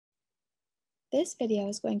This video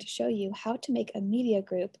is going to show you how to make a media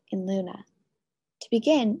group in Luna. To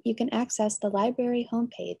begin, you can access the library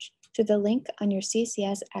homepage through the link on your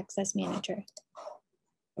CCS Access Manager.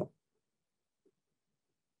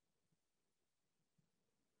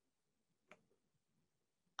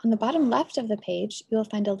 On the bottom left of the page, you will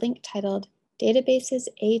find a link titled Databases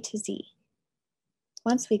A to Z.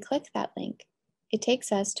 Once we click that link, it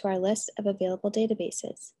takes us to our list of available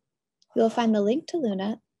databases. You will find the link to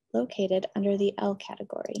Luna located under the L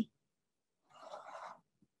category.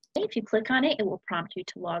 If you click on it, it will prompt you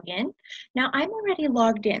to log in. Now I'm already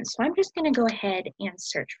logged in, so I'm just going to go ahead and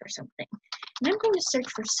search for something. And I'm going to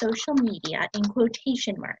search for social media in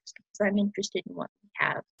quotation marks because I'm interested in what we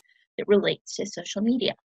have that relates to social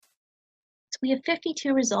media. So we have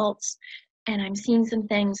 52 results, and I'm seeing some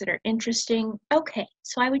things that are interesting. Okay,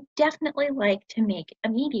 so I would definitely like to make a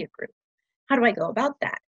media group. How do I go about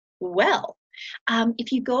that? Well,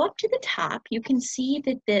 if you go up to the top, you can see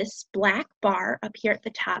that this black bar up here at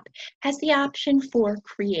the top has the option for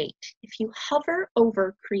create. If you hover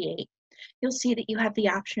over create, you'll see that you have the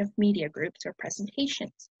option of media groups or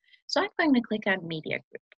presentations. So I'm going to click on media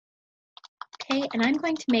group. Okay, and I'm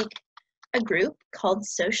going to make a group called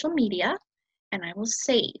social media, and I will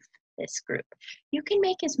save this group. You can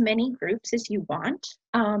make as many groups as you want.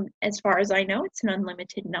 As far as I know, it's an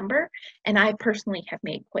unlimited number, and I personally have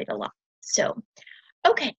made quite a lot. So,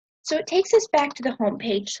 okay, so it takes us back to the home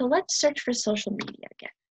page. So let's search for social media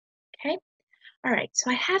again. Okay, all right,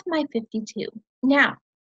 so I have my 52. Now,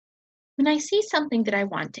 when I see something that I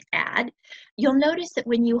want to add, you'll notice that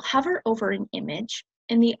when you hover over an image,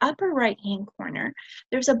 in the upper right-hand corner,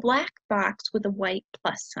 there's a black box with a white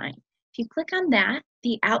plus sign. If you click on that,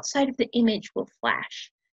 the outside of the image will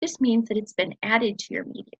flash. This means that it's been added to your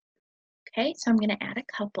media. Okay, so I'm going to add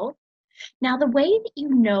a couple. Now, the way that you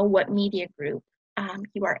know what media group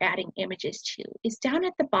you are adding images to is down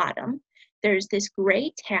at the bottom. There's this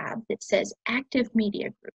gray tab that says Active Media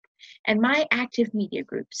Group, and my Active Media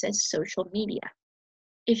Group says Social Media.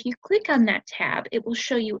 If you click on that tab, it will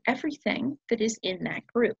show you everything that is in that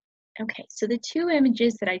group. Okay, so the two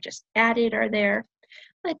images that I just added are there.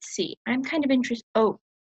 Let's see, I'm kind of interested. Oh,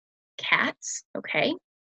 cats, okay.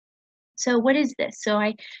 So what is this? So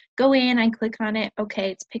I go in, I click on it.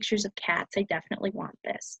 Okay, it's pictures of cats. I definitely want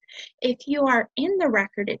this. If you are in the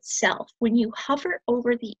record itself, when you hover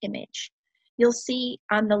over the image, you'll see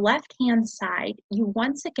on the left-hand side, you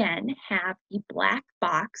once again have a black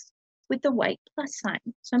box with the white plus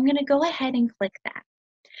sign. So I'm going to go ahead and click that.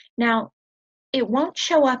 Now, it won't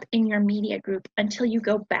show up in your media group until you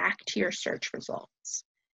go back to your search results.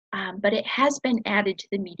 But it has been added to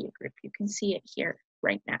the media group. You can see it here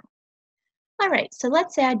right now. All right, so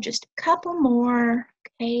let's add just a couple more.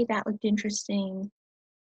 Okay, that looked interesting.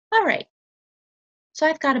 All right, so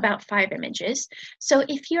I've got about 5 images. So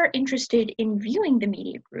if you're interested in viewing the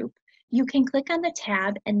media group, you can click on the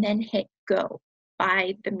tab and then hit go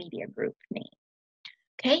by the media group name.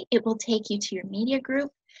 Okay, it will take you to your media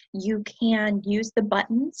group. You can use the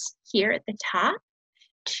buttons here at the top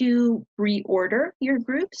to reorder your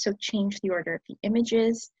group, so change the order of the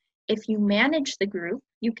images. If you manage the group,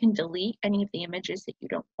 you can delete any of the images that you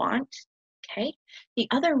don't want, okay? The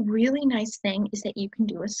other really nice thing is that you can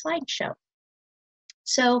do a slideshow.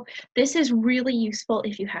 So this is really useful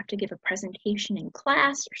if you have to give a presentation in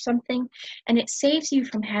class or something, and it saves you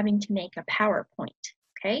from having to make a PowerPoint,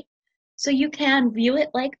 okay? So you can view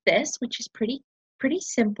it like this, which is pretty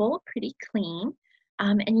simple, pretty clean,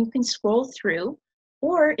 and you can scroll through.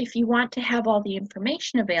 Or if you want to have all the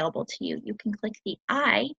information available to you, you can click the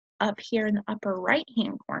I up here in the upper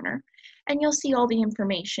right-hand corner, and you'll see all the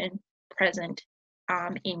information present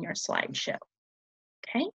in your slideshow.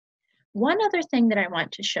 Okay. One other thing that I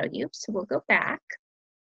want to show you, so we'll go back,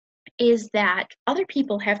 is that other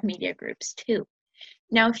people have media groups too.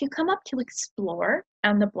 Now, if you come up to Explore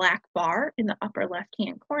on the black bar in the upper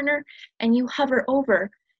left-hand corner and you hover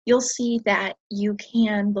over, you'll see that you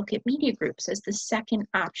can look at media groups as the second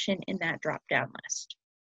option in that drop-down list.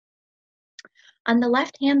 On the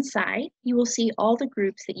left-hand side, you will see all the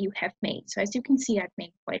groups that you have made. So as you can see, I've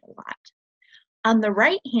made quite a lot. On the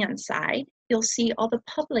right-hand side, you'll see all the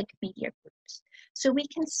public media groups. So we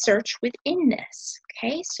can search within this,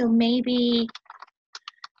 okay? So maybe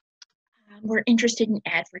we're interested in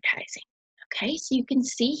advertising, okay? So you can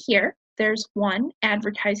see here, there's one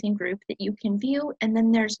advertising group that you can view, and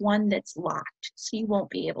then there's one that's locked, so you won't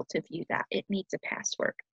be able to view that. It needs a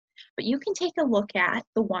password. But you can take a look at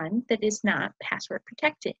the one that is not password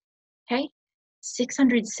protected, okay?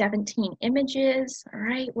 617 images, all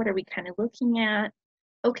right, what are we kind of looking at?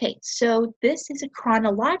 Okay, so this is a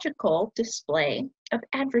chronological display of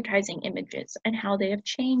advertising images and how they have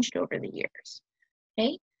changed over the years.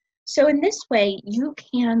 Okay, so in this way, you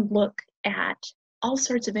can look at all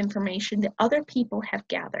sorts of information that other people have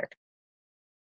gathered.